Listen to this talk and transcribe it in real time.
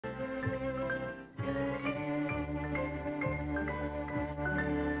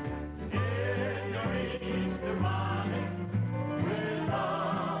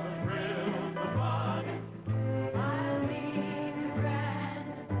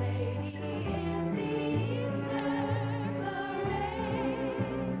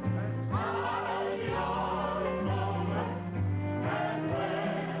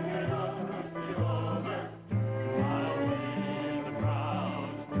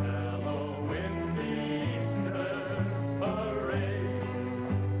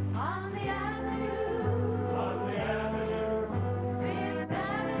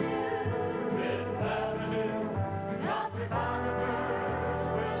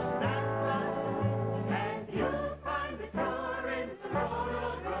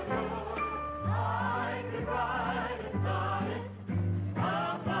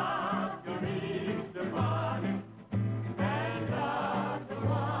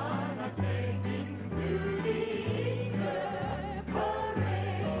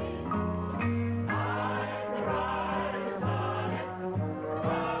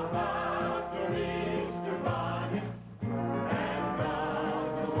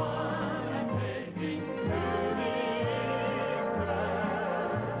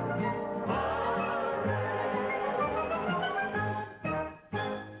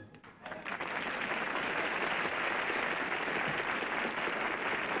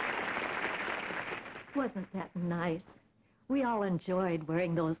Wasn't that nice? We all enjoyed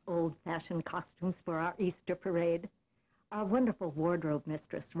wearing those old-fashioned costumes for our Easter parade. Our wonderful wardrobe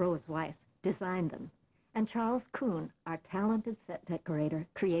mistress, Rose Weiss, designed them. And Charles Kuhn, our talented set decorator,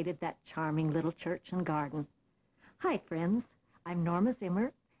 created that charming little church and garden. Hi, friends. I'm Norma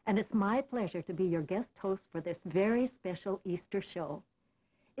Zimmer, and it's my pleasure to be your guest host for this very special Easter show.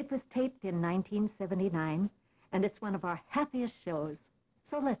 It was taped in 1979, and it's one of our happiest shows.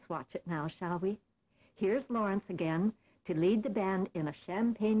 So let's watch it now, shall we? Here's Lawrence again to lead the band in a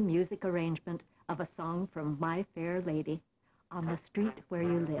champagne music arrangement of a song from My Fair Lady, On the Street Where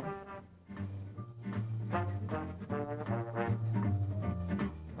You Live.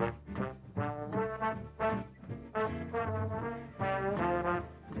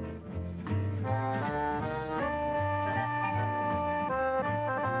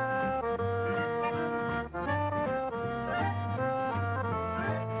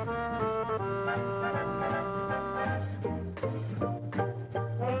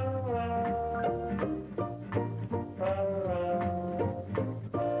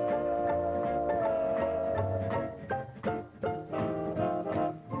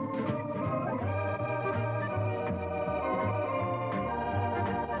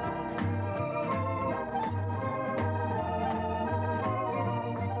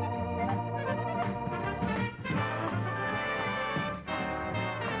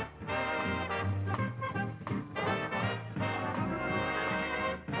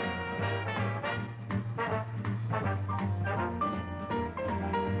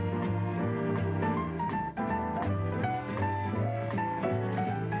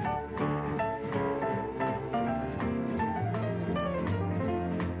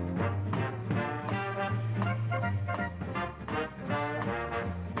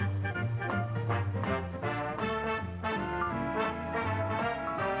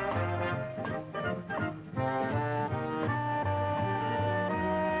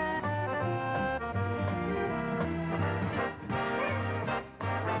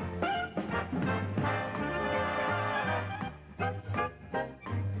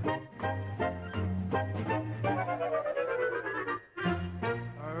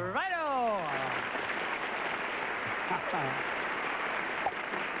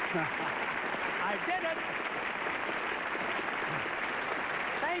 I did it.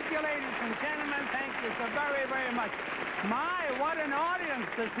 Thank you, ladies and gentlemen. Thank you so very, very much. My, what an audience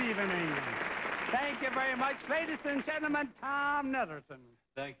this evening. Thank you very much. Ladies and gentlemen, Tom Netherton.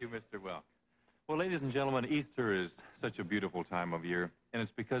 Thank you, Mr. Welk. Well, ladies and gentlemen, Easter is such a beautiful time of year, and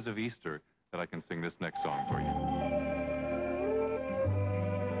it's because of Easter that I can sing this next song for you.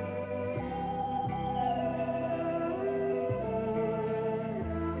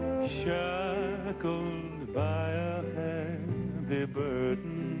 Shackled by a heavy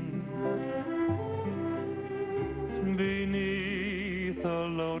burden, beneath a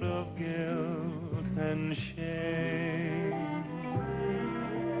load of guilt and shame,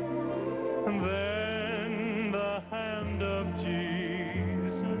 then the hand of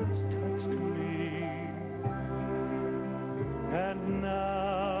Jesus touched me, and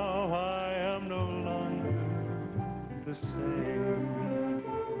now I am no longer the same.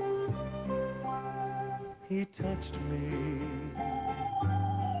 He touched me,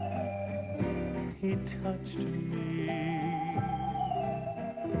 he touched me,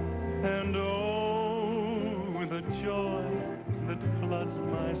 and oh, the joy that floods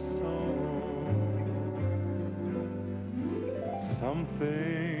my soul.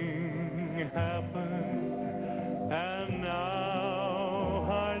 Something happened, and now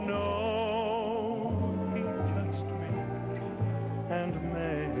I know he touched me and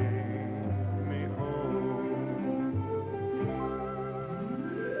made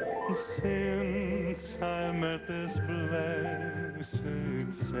since I met this blessed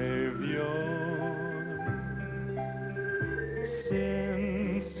Savior,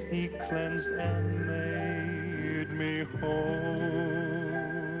 since he cleansed and made me whole,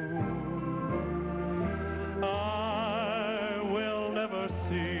 I will never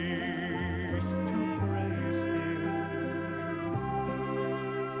cease to praise him.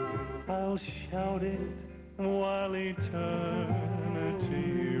 I'll shout it while eternity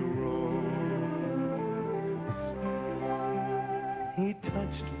rolls. He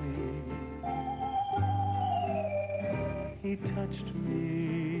touched me, he touched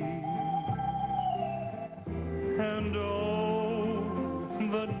me, and oh,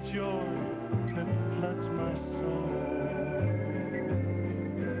 the joy that floods my soul.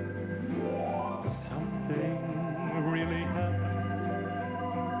 Something really happened,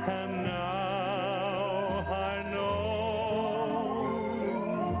 and now I know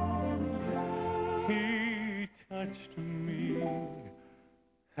he touched me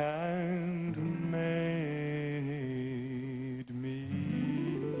and made me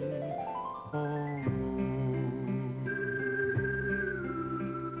whole.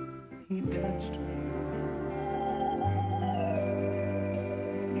 He touched me.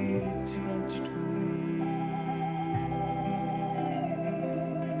 He touched me.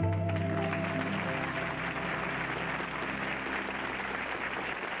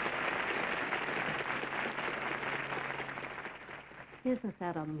 Isn't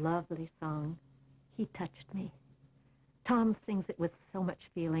that a lovely song? He touched me. Tom sings it with so much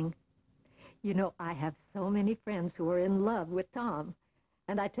feeling. You know, I have so many friends who are in love with Tom,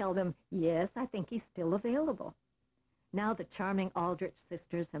 and I tell them, yes, I think he's still available. Now the charming Aldridge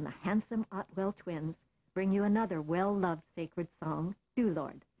sisters and the handsome Otwell twins bring you another well-loved sacred song, Do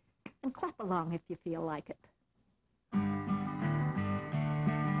Lord, and clap along if you feel like it.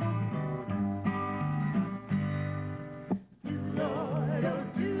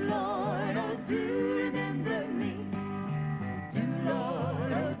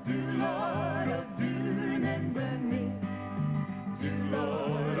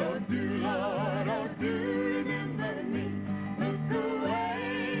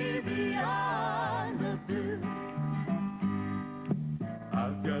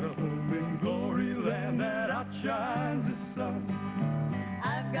 Shines the sun.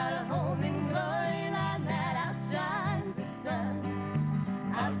 I've got a home in glory land that outshines the sun.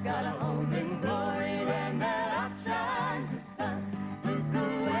 I've got a home in glory land that outshines the sun. Look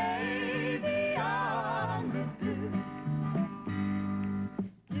away beyond the blue.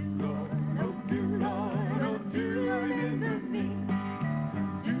 Do Lord, oh do Lord, oh do remember me.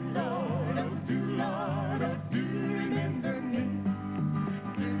 Do Lord, oh do Lord, oh do remember me.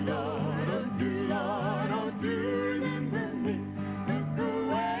 Do Lord, oh do Lord, oh do remember me. Look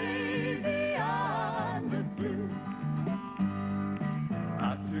away beyond the blue. I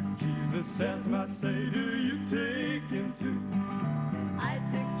took Jesus as my Savior, you take him too. I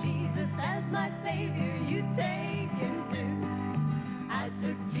took Jesus as my Savior, you take him too. I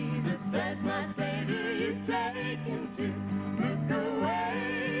took Jesus as my Savior, you take him too. Look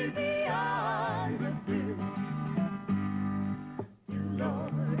away beyond the blue. Do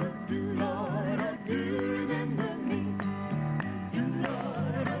Lord, oh do Lord, oh do remember me. Do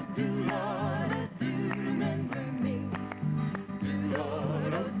Lord, oh do Lord, oh do remember me. Do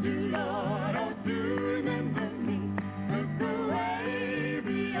Lord, oh do Lord, oh do remember me. Look away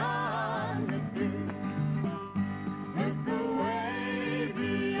beyond the blue. Look away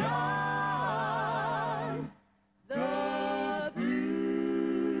beyond the blue.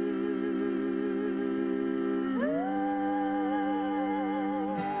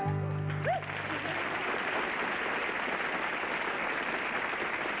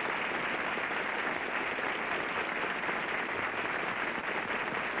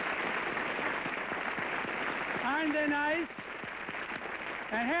 Aren't they nice?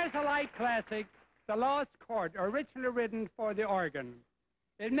 And here's a light classic, the Lost Chord, originally written for the organ.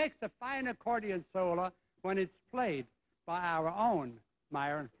 It makes a fine accordion solo when it's played by our own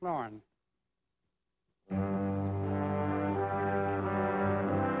Myron Floren.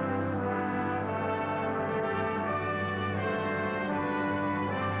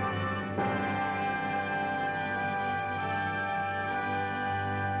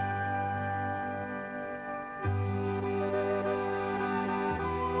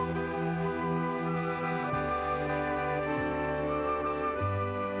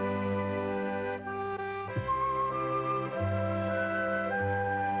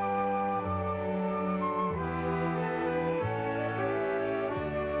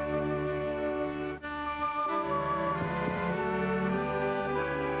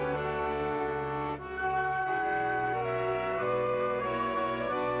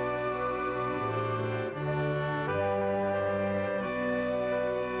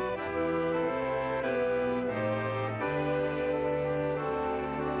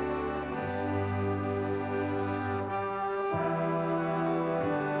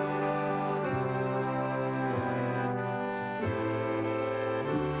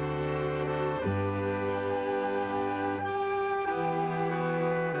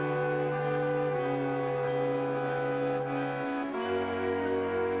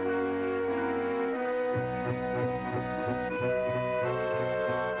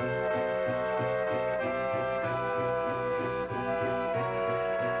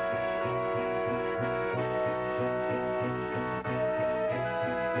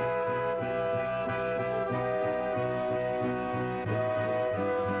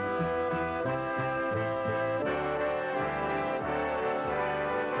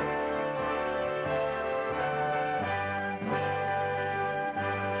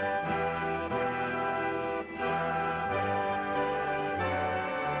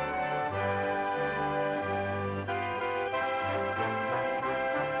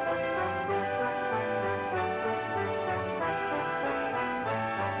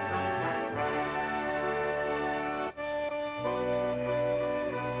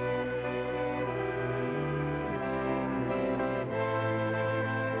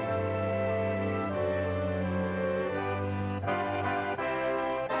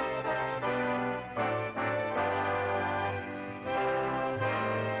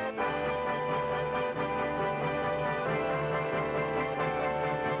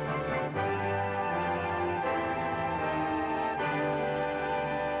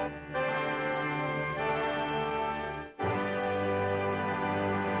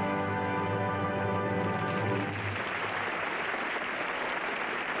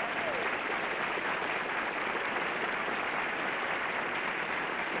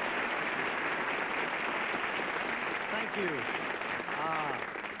 you.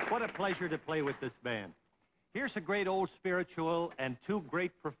 What a pleasure to play with this band. Here's a great old spiritual and two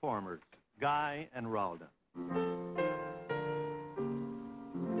great performers, Guy and Ralna.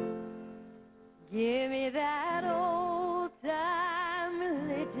 Give me that old-time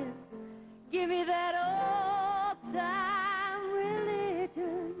religion. Give me that old-time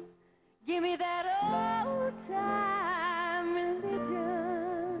religion. Give me that old-time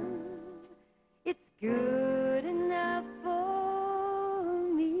religion. It's good enough for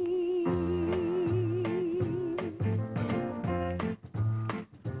me.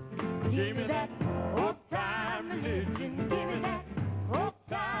 Give me that old-time religion. Give me that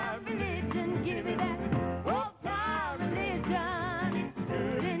old-time religion. Give me that old-time religion. It's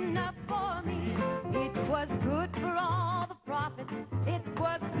good enough for me. It was good for all the prophets. It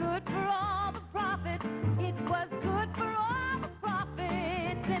was good for all the prophets. It was good for all the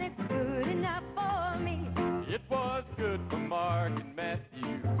prophets. And it's good enough for me. It was good for Mark and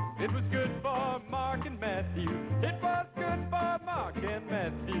Matthew. It was good for Mark and Matthew. It was good for Mark and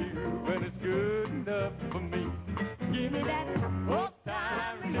Matthew. And it's good enough for me. Give me that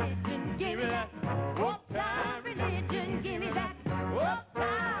old-time religion. Give me that old-time religion. Give me that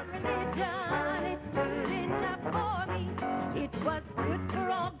old-time religion. It's good enough for me. It was good for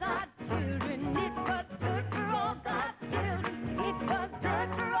all God's children. It was good for all God's children. It was good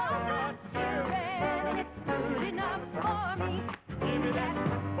for all God's children. It's good enough for me. Give me that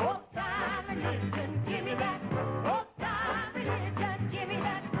old-time religion. Give me that old-time religion. Give me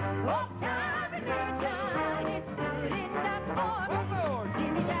that old-time religion. It's good enough for me.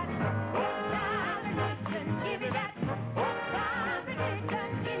 Give me that old-time religion. Give me that old-time religion.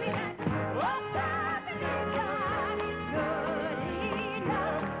 Give me that old-time religion. It's good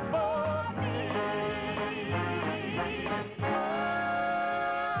enough for me.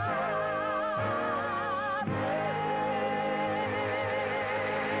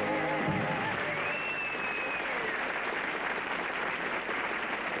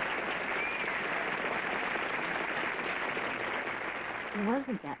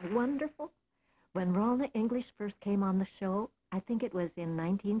 Wasn't that wonderful? When Ralna English first came on the show, I think it was in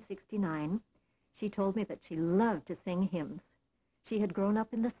 1969, she told me that she loved to sing hymns. She had grown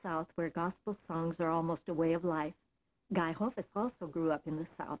up in the South where gospel songs are almost a way of life. Guy Hovis also grew up in the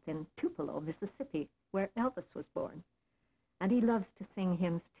South in Tupelo, Mississippi, where Elvis was born. And he loves to sing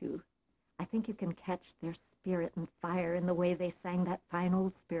hymns too. I think you can catch their spirit and fire in the way they sang that fine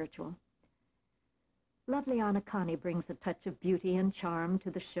old spiritual. Lovely Anacani brings a touch of beauty and charm to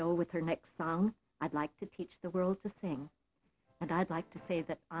the show with her next song, I'd Like to Teach the World to Sing. And I'd like to say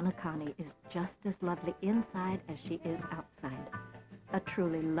that Anacani is just as lovely inside as she is outside. A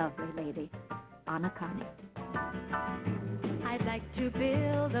truly lovely lady, Anacani. I'd like to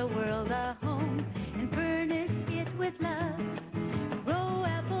build the world a home and furnish it with love. Grow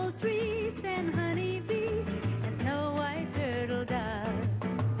apple trees and honey bees and snow white turtle doves.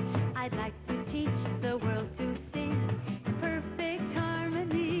 I'd like to teach the world to sing in perfect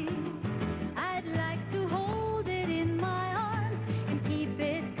harmony. I'd like to hold it in my arms and keep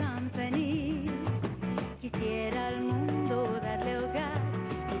it company. Quisiera al mundo darle hogar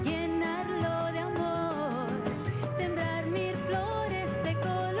y llenarlo de amor, sembrar mil flores de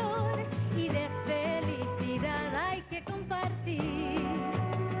color y de felicidad. Hay que compartir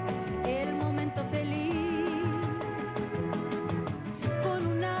el momento feliz con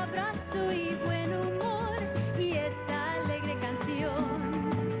un abrazo y buen humor y esta alegre canción.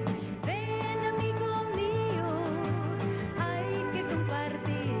 Ven, amigo mío, hay que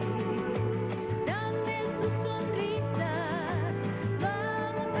compartir. Dame tu sonrisa,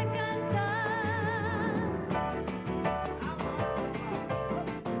 vamos a cantar.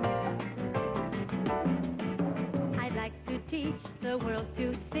 I'd like to teach the world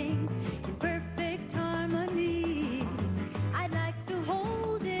to sing in perfect harmony. I'd like to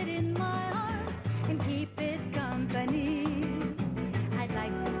hold it in my arms and keep it company. I'd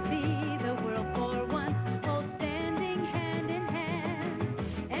like to see the world for once, all standing hand in hand,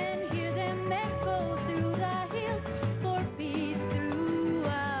 and hear them echo through the hills for peace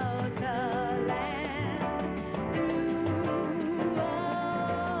throughout the land. Throughout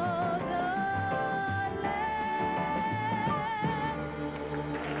the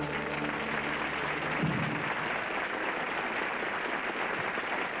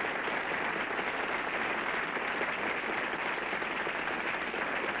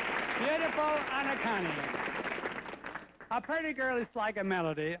Beautiful Anacani. A pretty girl is like a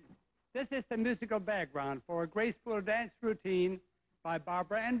melody. This is the musical background for a graceful dance routine by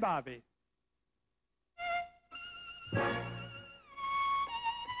Barbara and Bobby.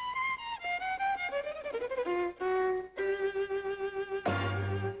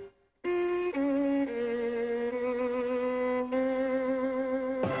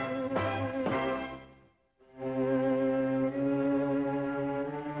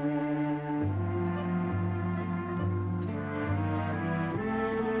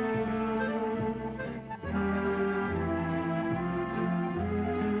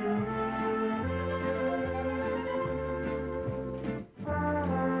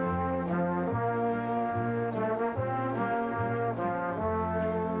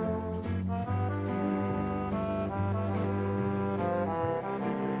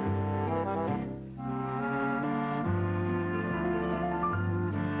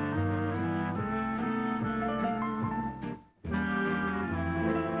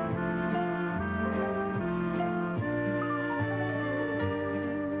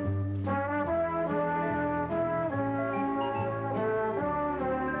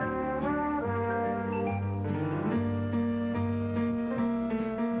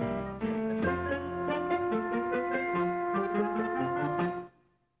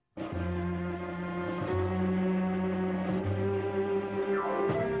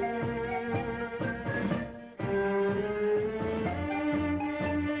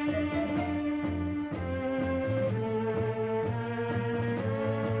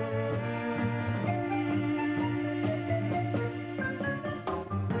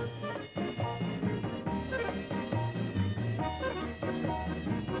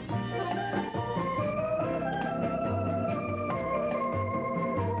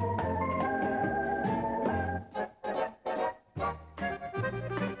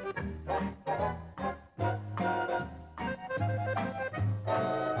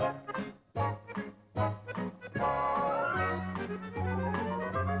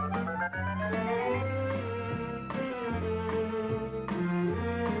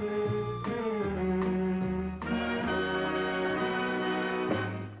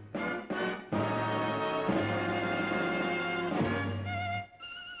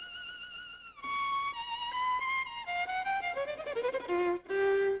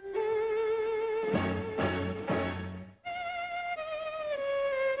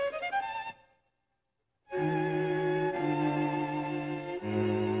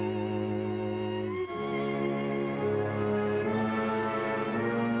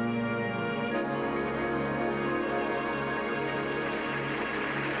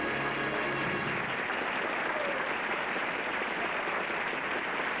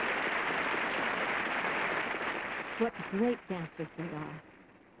 What great dancers they are.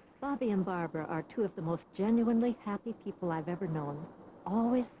 Bobby and Barbara are two of the most genuinely happy people I've ever known.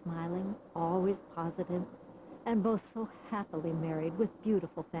 Always smiling, always positive, and both so happily married with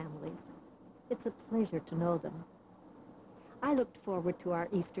beautiful families. It's a pleasure to know them. I looked forward to our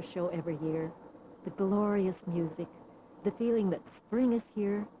Easter show every year. The glorious music, the feeling that spring is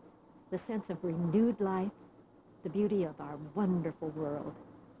here, the sense of renewed life, the beauty of our wonderful world.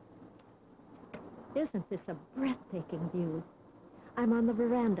 Isn't this a breathtaking view? I'm on the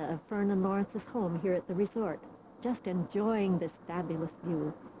veranda of Fern and Lawrence's home here at the resort, just enjoying this fabulous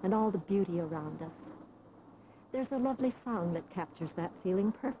view and all the beauty around us. There's a lovely song that captures that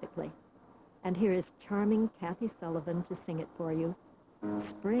feeling perfectly. And here is charming Kathie Sullivan to sing it for you.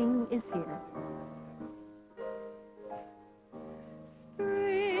 Spring is here.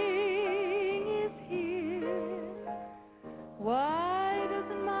 Spring is here. Why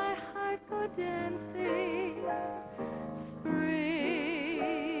doesn't my heart go dancing? Spring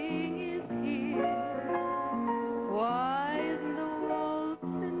is here. Why isn't the waltz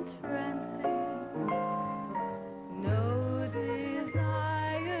entrancing? No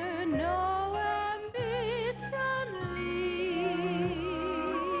desire, no ambition leads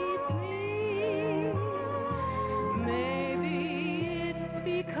me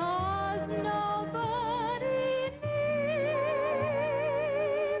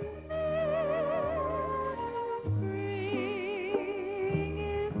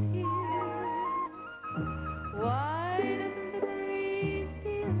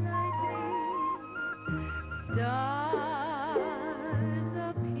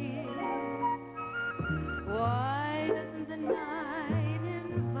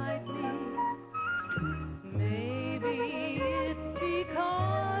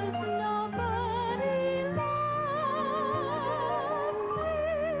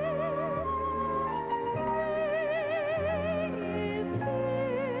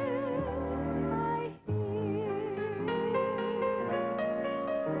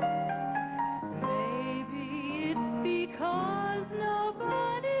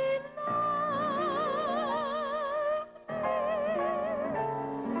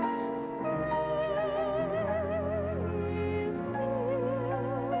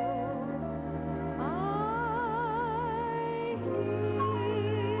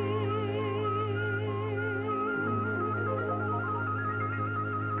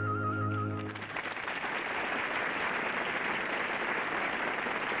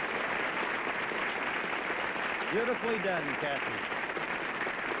Beautifully done, Kathie.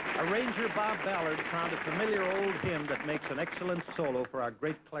 Arranger Bob Ballard found a familiar old hymn that makes an excellent solo for our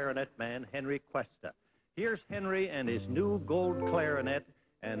great clarinet man, Henry Cuesta. Here's Henry and his new gold clarinet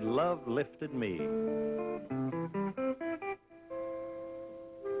and Love Lifted Me.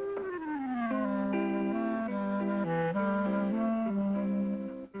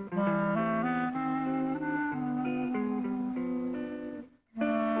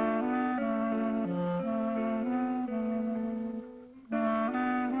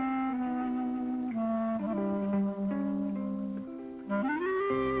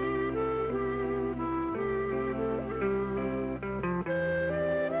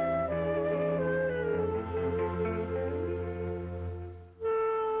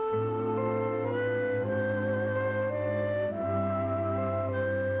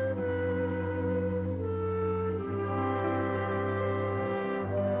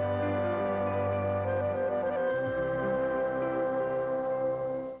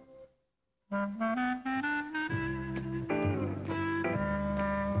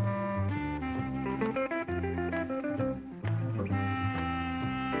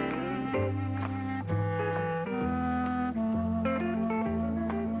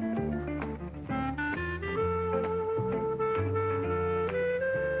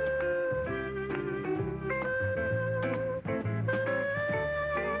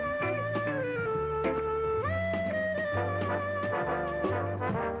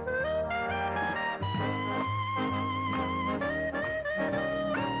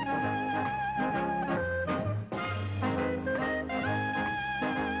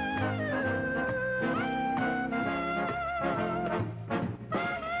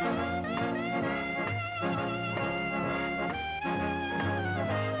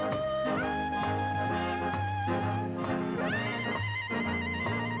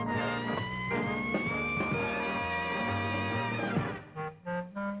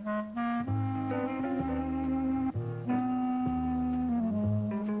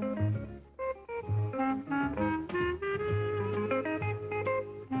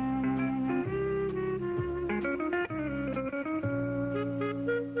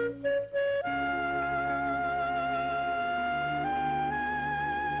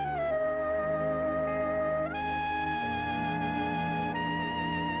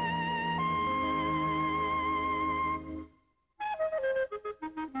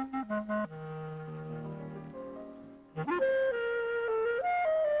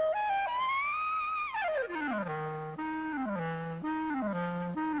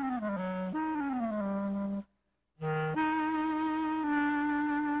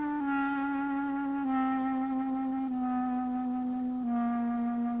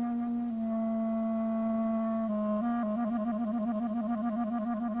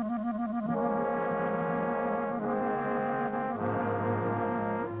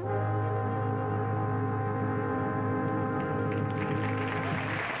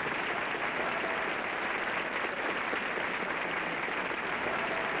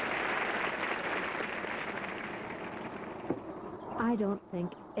 I don't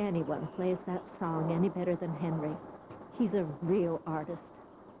think anyone plays that song any better than Henry. He's a real artist.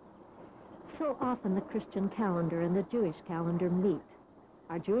 So often the Christian calendar and the Jewish calendar meet.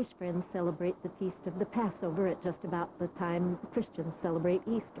 Our Jewish friends celebrate the feast of the Passover at just about the time Christians celebrate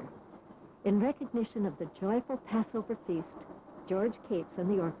Easter. In recognition of the joyful Passover feast, George Cates and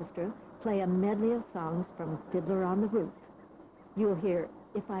the orchestra play a medley of songs from Fiddler on the Roof. You'll hear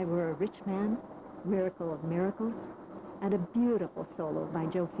If I Were a Rich Man, Miracle of Miracles, and a beautiful solo by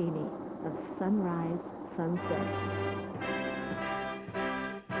Joe Feeney of Sunrise, Sunset.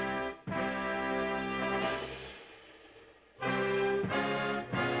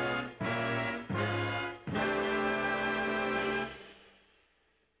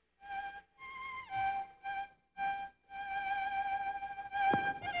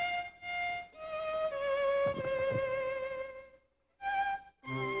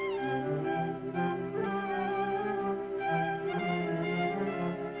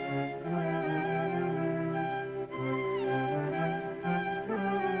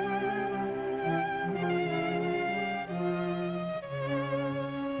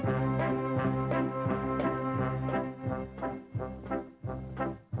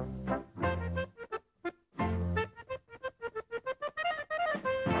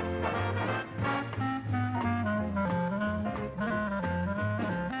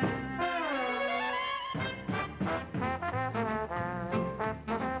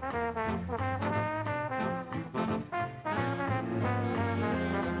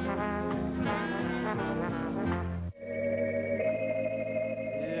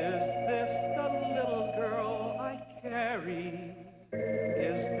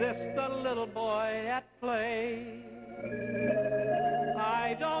 that play.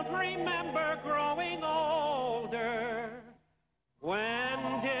 I don't remember growing older.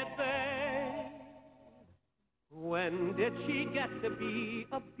 When did they? When did she get to be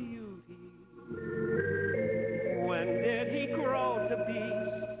a beauty? When did he grow to be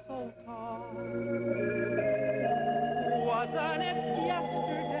so tall? Wasn't it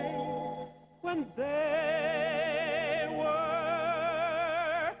yesterday when they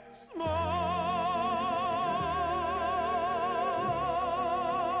were small?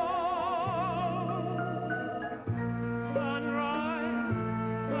 Sunrise,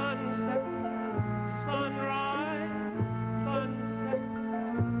 sunset, sunrise, sunset,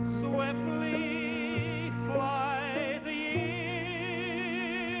 swiftly fly the years,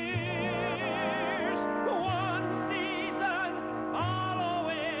 one season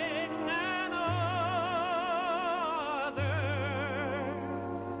following another,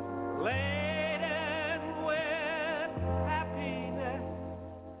 laden with happiness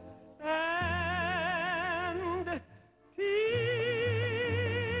and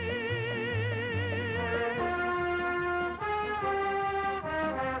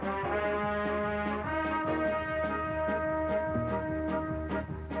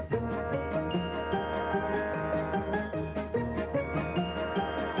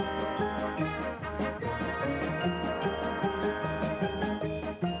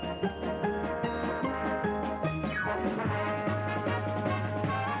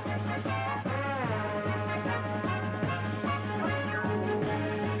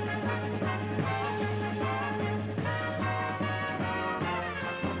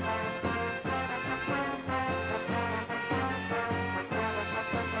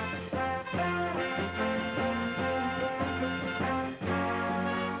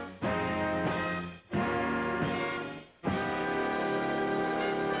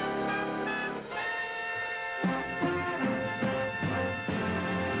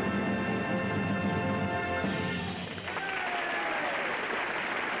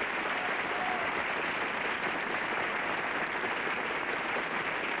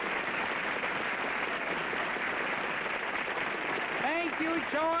Thank you,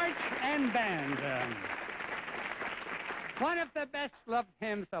 George and band. One of the best-loved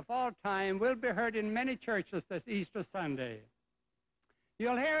hymns of all time will be heard in many churches this Easter Sunday.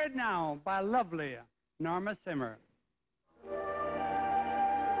 You'll hear it now by lovely Norma Zimmer.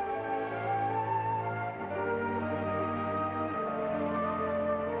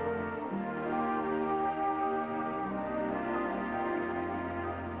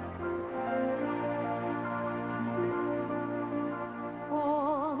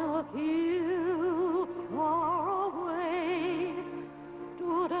 On a hill far away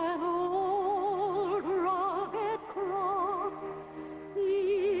stood an old rugged cross,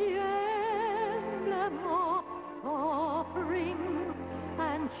 the emblem of suffering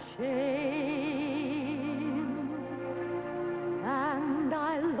and shame. And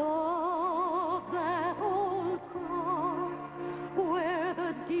I love that old cross where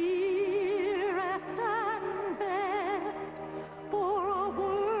the dearest and best for a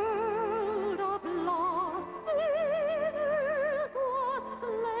world of lost sinners was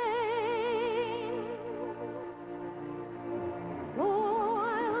slain. So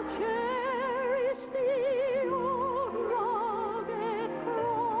I'll cherish the old rugged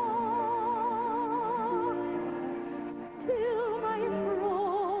cross till my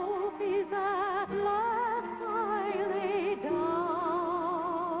trophies at last I lay down.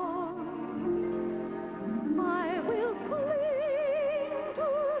 I will cling to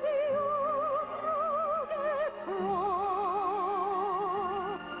the old rugged cross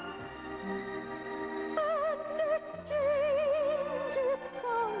and exchange it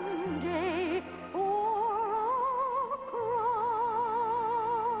someday for a crown.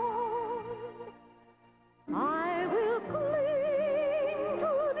 I will cling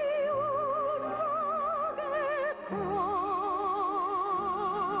to the old rugged cross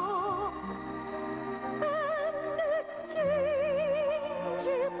and exchange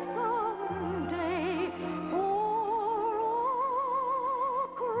it someday for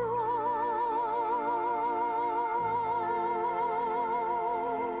a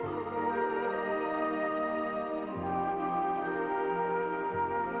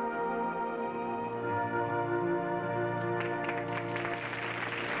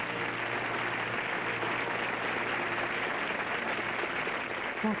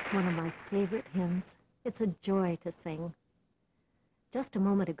That's one of my favorite hymns. It's a joy to sing. Just a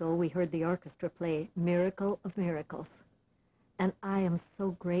moment ago, we heard the orchestra play Miracle of Miracles. And I am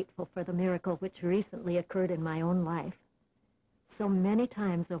so grateful for the miracle which recently occurred in my own life. So many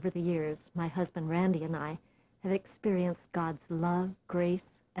times over the years, my husband Randy and I have experienced God's love, grace,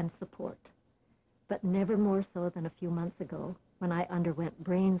 and support. But never more so than a few months ago when I underwent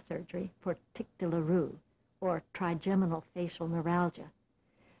brain surgery for tic de la rue, or trigeminal facial neuralgia.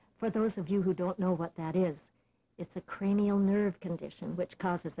 For those of you who don't know what that is, it's a cranial nerve condition which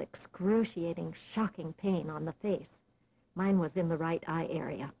causes excruciating, shocking pain on the face. Mine was in the right eye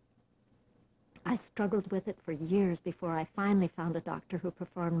area. I struggled with it for years before I finally found a doctor who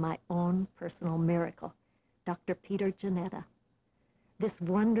performed my own personal miracle, Dr. Peter Janetta. This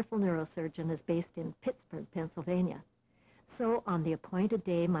wonderful neurosurgeon is based in Pittsburgh, Pennsylvania. So on the appointed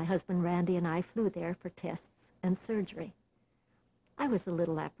day, my husband Randy and I flew there for tests and surgery. I was a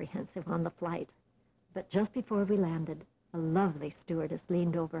little apprehensive on the flight, but just before we landed, a lovely stewardess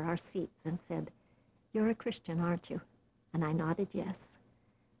leaned over our seats and said, "You're a Christian, aren't you?" And I nodded yes.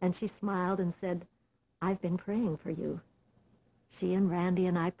 And she smiled and said, "I've been praying for you." She and Randy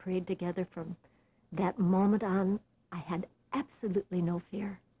and I prayed together. From that moment on, I had absolutely no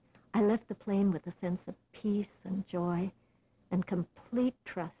fear. I left the plane with a sense of peace and joy and complete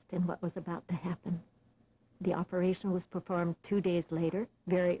trust in what was about to happen. The operation was performed 2 days later,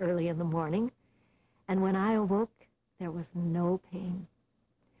 very early in the morning, and when I awoke, there was no pain.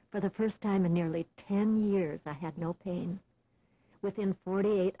 For the first time in nearly 10 years, I had no pain. Within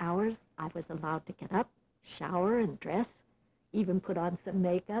 48 hours, I was allowed to get up, shower, and dress, even put on some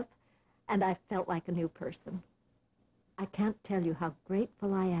makeup, and I felt like a new person. I can't tell you how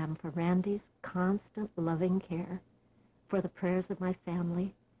grateful I am for Randy's constant loving care, for the prayers of my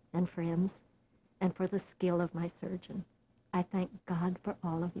family and friends, and for the skill of my surgeon. I thank God for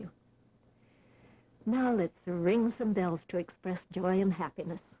all of you. Now let's ring some bells to express joy and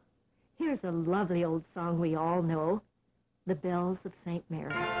happiness. Here's a lovely old song we all know, The Bells of St.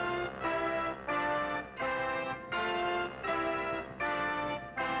 Mary.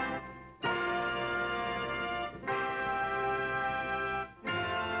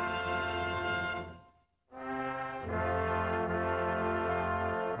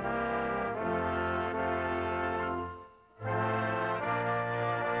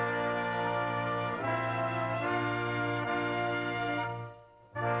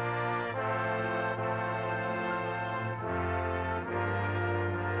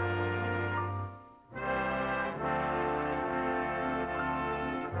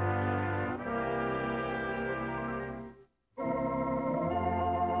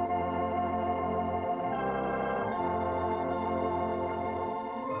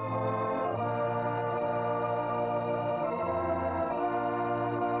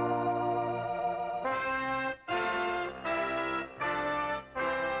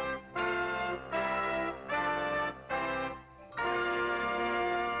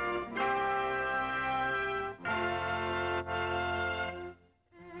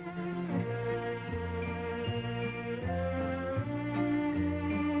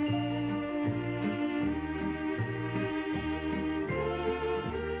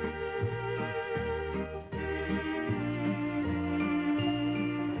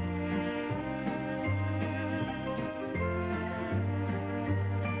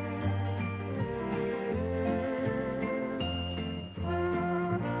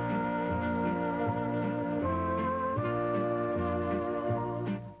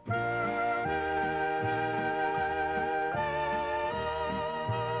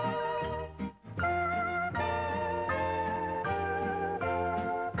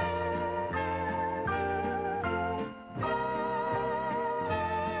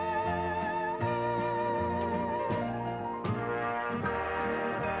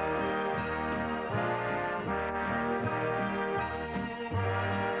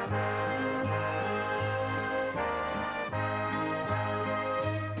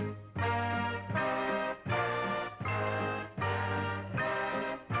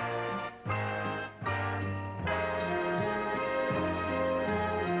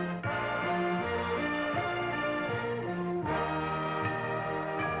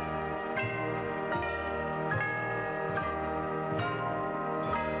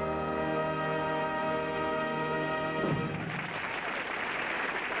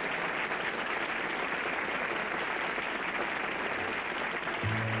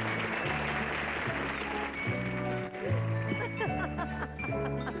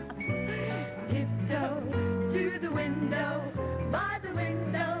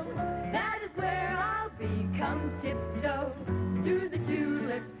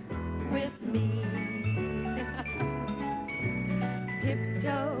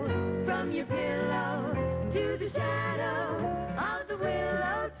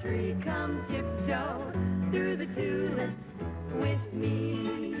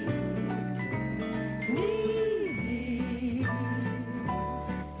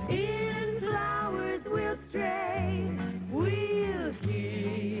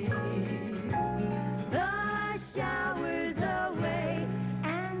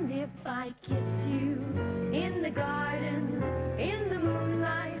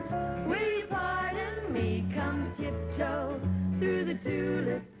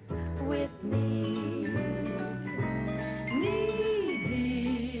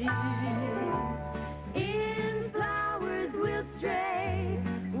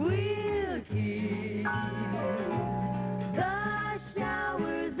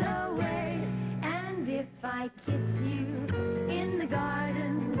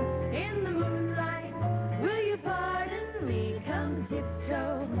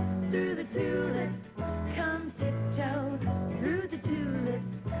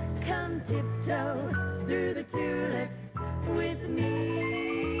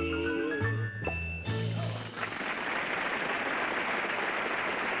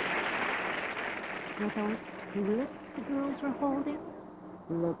 Were those tulips the girls were holding?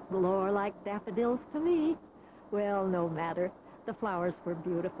 Looked more like daffodils to me. Well, no matter. The flowers were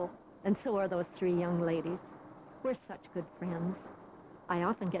beautiful, and so are those three young ladies. We're such good friends. I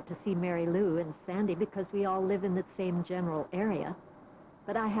often get to see Mary Lou and Sandi because we all live in the same general area.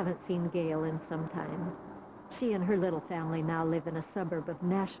 But I haven't seen Gail in some time. She and her little family now live in a suburb of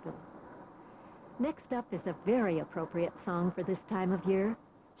Nashville. Next up is a very appropriate song for this time of year,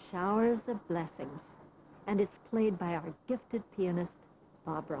 Showers of Blessings. And it's played by our gifted pianist,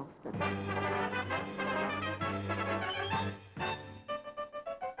 Bob Ralston.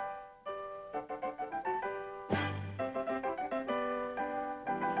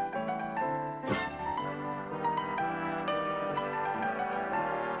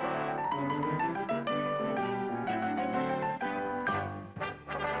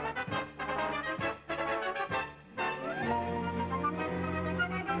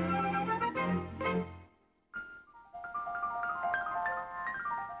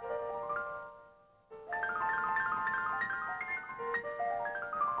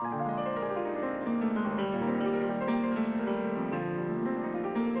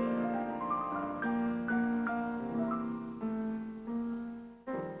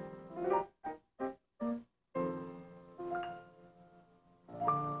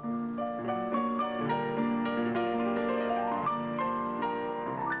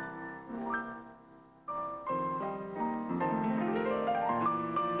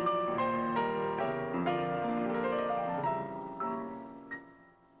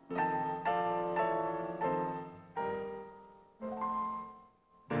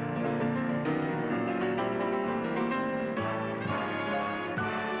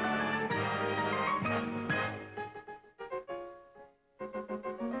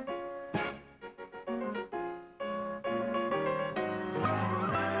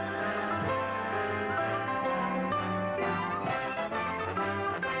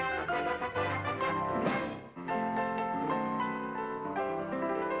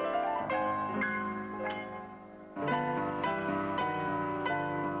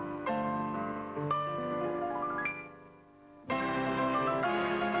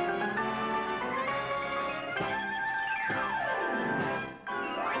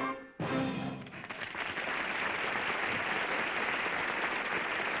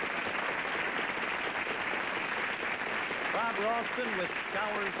 Bob Ralston with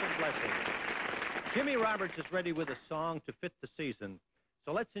Showers of Blessings. Jimmy Roberts is ready with a song to fit the season.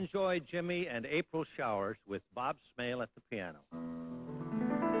 So let's enjoy Jimmy and April Showers with Bob Smale at the piano.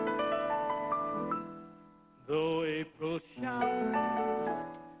 Though April showers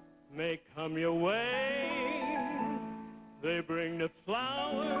may come your way, they bring the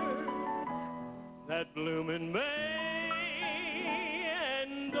flowers that bloom in May.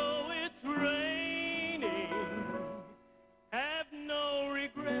 And though it's raining, have no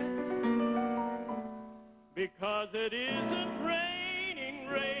regrets, because it isn't raining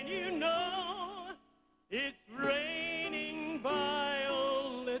rain, you know. It's raining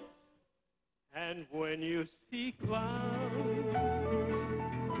violets. And when you see clouds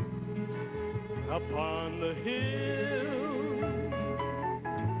upon the hill,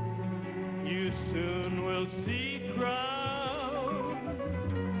 you soon will see crowds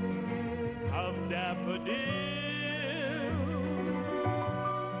of daffodils.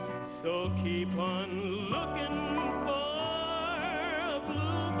 So keep on looking for a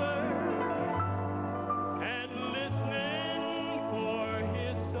bluebird and listening for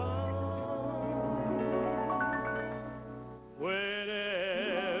his song.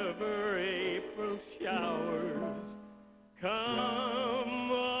 Whenever April showers come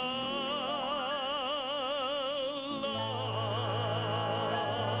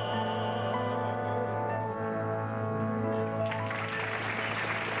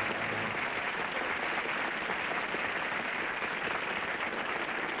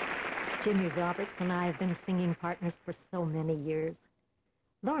Jimmy Roberts and I have been singing partners for so many years.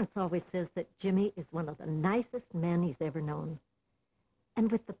 Lawrence always says that Jimmy is one of the nicest men he's ever known.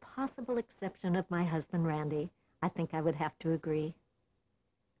 And with the possible exception of my husband, Randy, I think I would have to agree.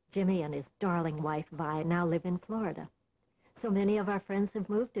 Jimmy and his darling wife, Vi, now live in Florida. So many of our friends have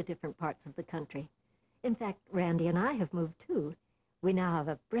moved to different parts of the country. In fact, Randy and I have moved too. We now have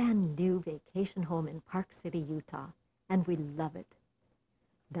a brand new vacation home in Park City, Utah, and we love it.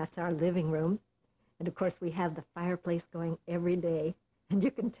 That's our living room. And of course, we have the fireplace going every day. And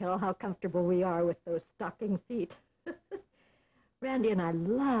you can tell how comfortable we are with those stocking feet. Randy and I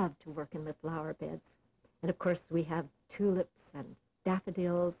love to work in the flower beds. And of course, we have tulips and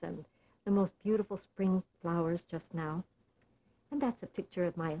daffodils and the most beautiful spring flowers just now. And that's a picture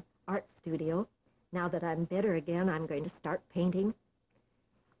of my art studio. Now that I'm better again, I'm going to start painting.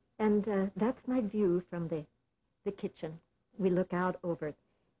 And that's my view from the kitchen. We look out over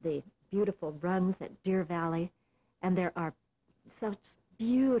the beautiful runs at Deer Valley, and there are such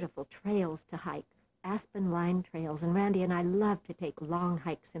beautiful trails to hike, aspen line trails, and Randy and I love to take long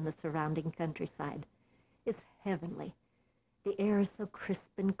hikes in the surrounding countryside. It's heavenly. The air is so crisp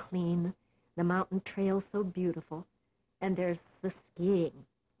and clean, the mountain trails so beautiful, and there's the skiing.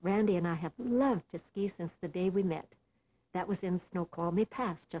 Randy and I have loved to ski since the day we met. That was in Snoqualmie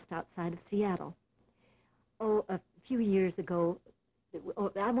Pass, just outside of Seattle. Oh, a few years ago,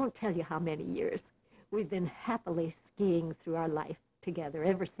 I won't tell you how many years, we've been happily skiing through our life together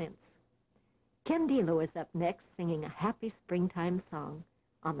ever since. Ken Dilo is up next singing a happy springtime song,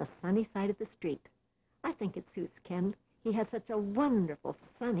 On the Sunny Side of the Street. I think it suits Ken. He has such a wonderful,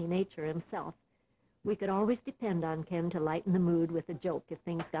 sunny nature himself. We could always depend on Ken to lighten the mood with a joke if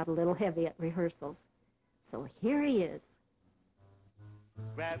things got a little heavy at rehearsals. So here he is.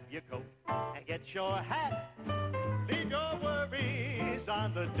 Grab your coat and get your hat. Leave your worries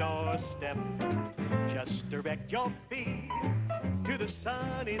on the doorstep. Just direct your feet to the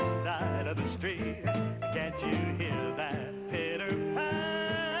sunny side of the street. Can't you hear that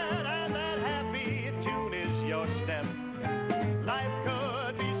pitter-pat? And that happy tune is your step. Life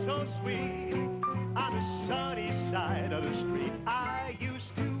could be so sweet on the sunny side of the street. I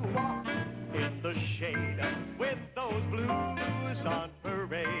used to walk in the shade with those blues on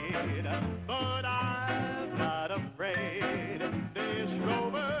parade, but I'm not afraid. This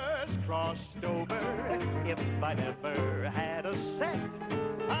rover's crossed over. If I never had a cent,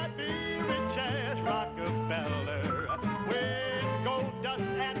 I'd be rich as Rockefeller, with gold dust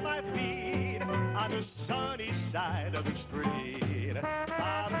at my feet on the sunny side of the street.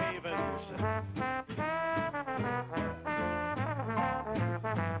 Bob Havens.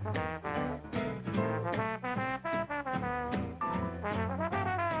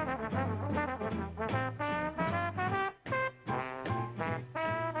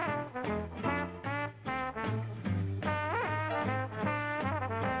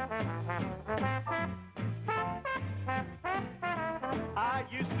 I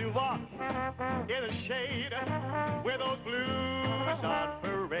used to walk in the shade with those blues on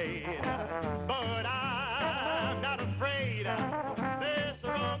parade, but I'm not afraid. This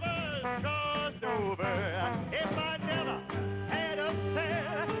rover's crossed over. If I never had a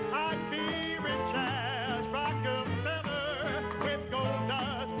cent, I'd be rich as Rockefeller, with gold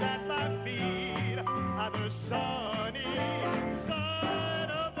dust at my feet on the sunny side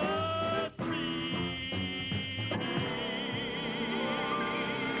of the street.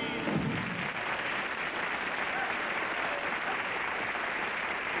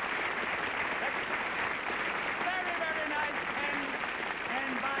 Very, very nice, Ken.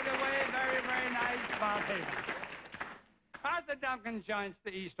 And by the way, very, very nice, Bob Havens. Arthur Duncan joins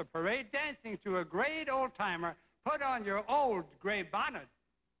the Easter Parade, dancing to a great old-timer, Put On Your Old Gray Bonnet.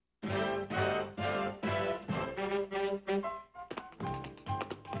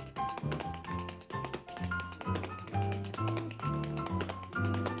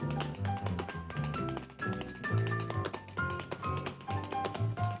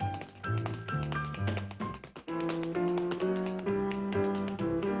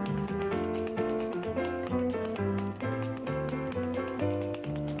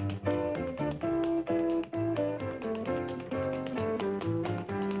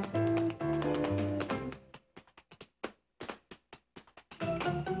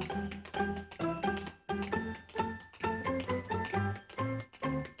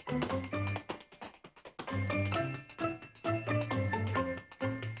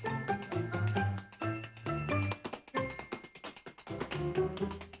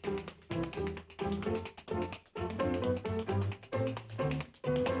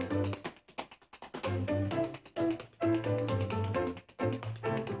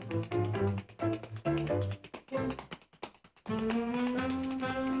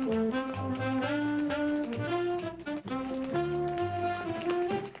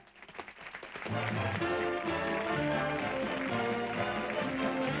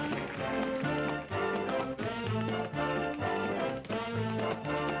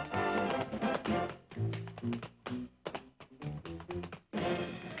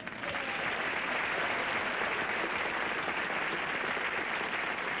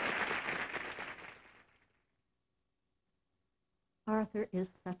 Arthur is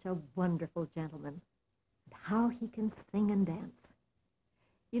such a wonderful gentleman. And how he can sing and dance.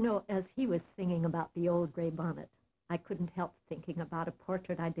 You know, as he was singing about the old gray bonnet, I couldn't help thinking about a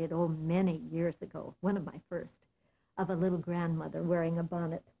portrait I did, many years ago, one of my first, of a little grandmother wearing a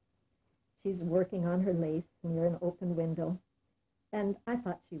bonnet. She's working on her lace near an open window. And I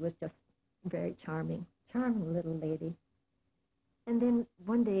thought she was just very charming little lady. And then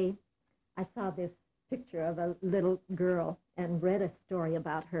one day I saw this picture of a little girl and read a story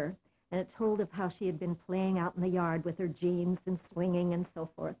about her. And it told of how she had been playing out in the yard with her jeans and swinging and so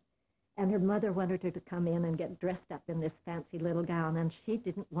forth. And her mother wanted her to come in and get dressed up in this fancy little gown, and she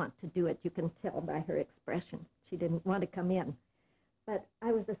didn't want to do it. You can tell by her expression. She didn't want to come in. But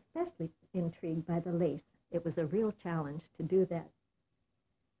I was especially intrigued by the lace. It was a real challenge to do that.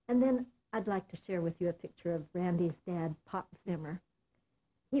 And then I'd like to share with you a picture of Randy's dad, Pop Zimmer.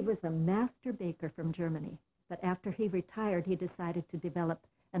 He was a master baker from Germany, but after he retired, he decided to develop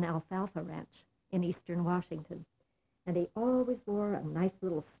an alfalfa ranch in eastern Washington. And he always wore a nice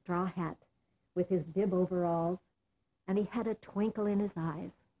little straw hat with his bib overalls, and he had a twinkle in his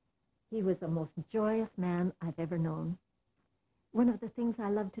eyes. He was the most joyous man I've ever known. One of the things I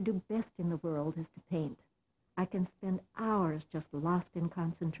love to do best in the world is to paint. I can spend hours just lost in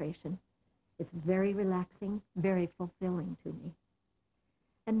concentration. It's very relaxing, very fulfilling to me.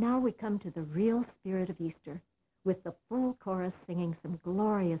 And now we come to the real spirit of Easter, with the full chorus singing some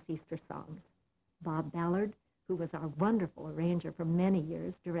glorious Easter songs. Bob Ballard, who was our wonderful arranger for many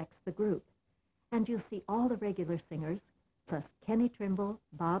years, directs the group. And you'll see all the regular singers, plus Kenny Trimble,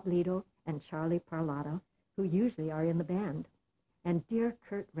 Bob Lido, and Charlie Parlato, who usually are in the band. And dear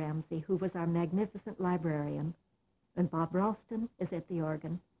Curt Ramsey, who was our magnificent librarian. And Bob Ralston is at the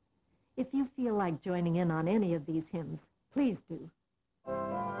organ. If you feel like joining in on any of these hymns, please do.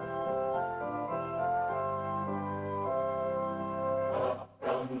 Up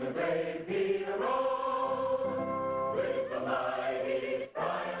from the grave he arose, with the mighty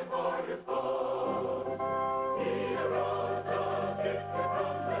triumph o'er his foes. He arose a victor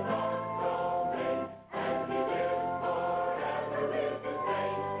from the north domain, and he lives forever with his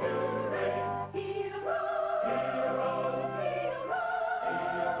saints to reign. He arose, he arose, he arose, he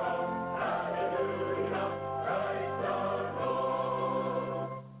arose, hallelujah, Christ arose.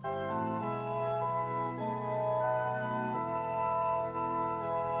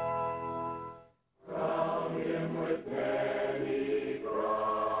 Crown him with many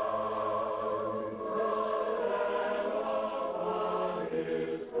crowns, the Lamb upon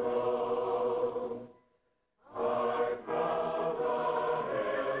his throne. Hark how the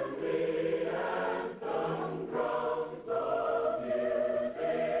heavenly anthem drowns the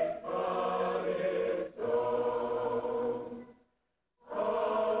music of its own.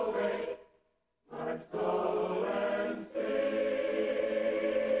 Awake, my soul, and sing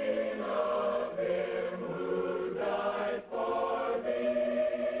of him who died for thee,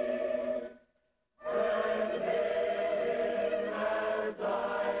 and hail him as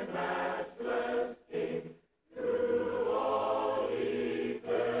thy matchless King through all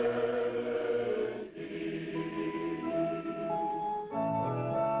eternity.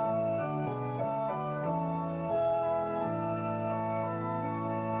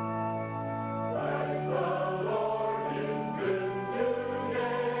 Christ the Lord is risen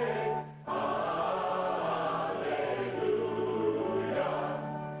today. Hallelujah.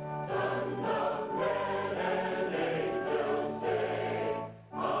 Sons of men and angels say,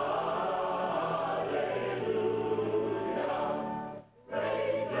 Hallelujah.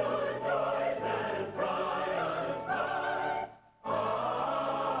 Raise your joys and triumphs high.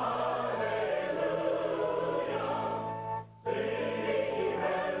 Hallelujah. Sing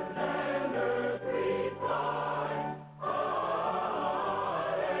heaven and earth reply. Hallelujah.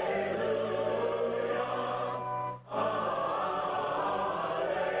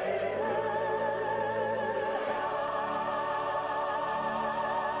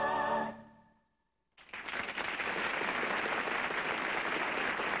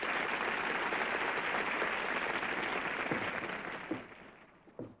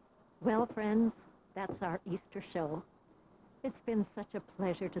 Well, friends, that's our Easter show. It's been such a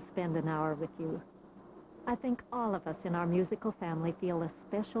pleasure to spend an hour with you. I think all of us in our musical family feel a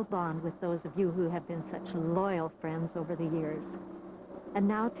special bond with those of you who have been such loyal friends over the years. And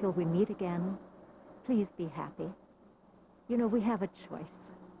now, till we meet again, please be happy. You know, we have a choice.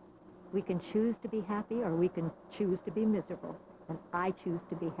 We can choose to be happy, or we can choose to be miserable. And I choose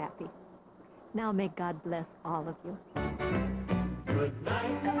to be happy. Now may God bless all of you. Good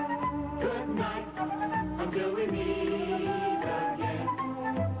night, until we meet again.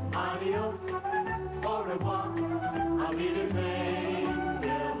 Adios, au revoir, I'll be the same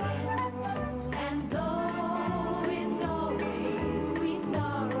till then. And though in knowing sweet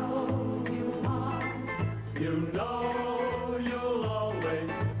sorrow you are, you know you'll always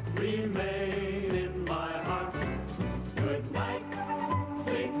remain in my heart. Good night,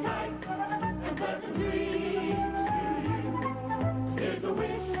 sleep tight,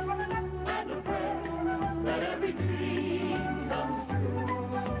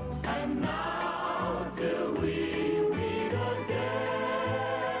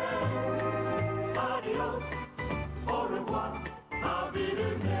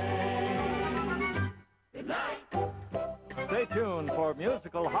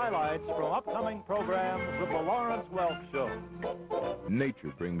 musical highlights from upcoming programs of the Lawrence Welk Show.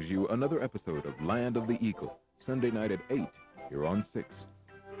 Nature brings you another episode of Land of the Eagle, Sunday night at 8, here on 6.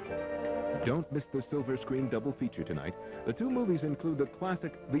 Don't miss the silver screen double feature tonight. The two movies include the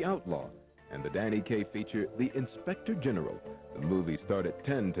classic The Outlaw and the Danny Kaye feature The Inspector General. The movies start at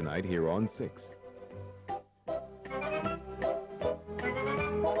 10 tonight here on 6.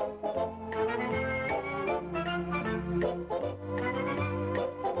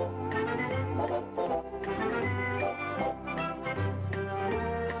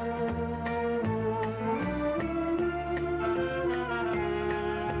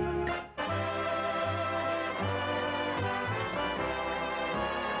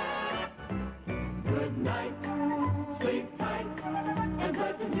 Good night, sleep tight, and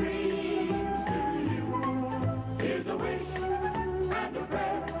pleasant dreams to you. Here's a wish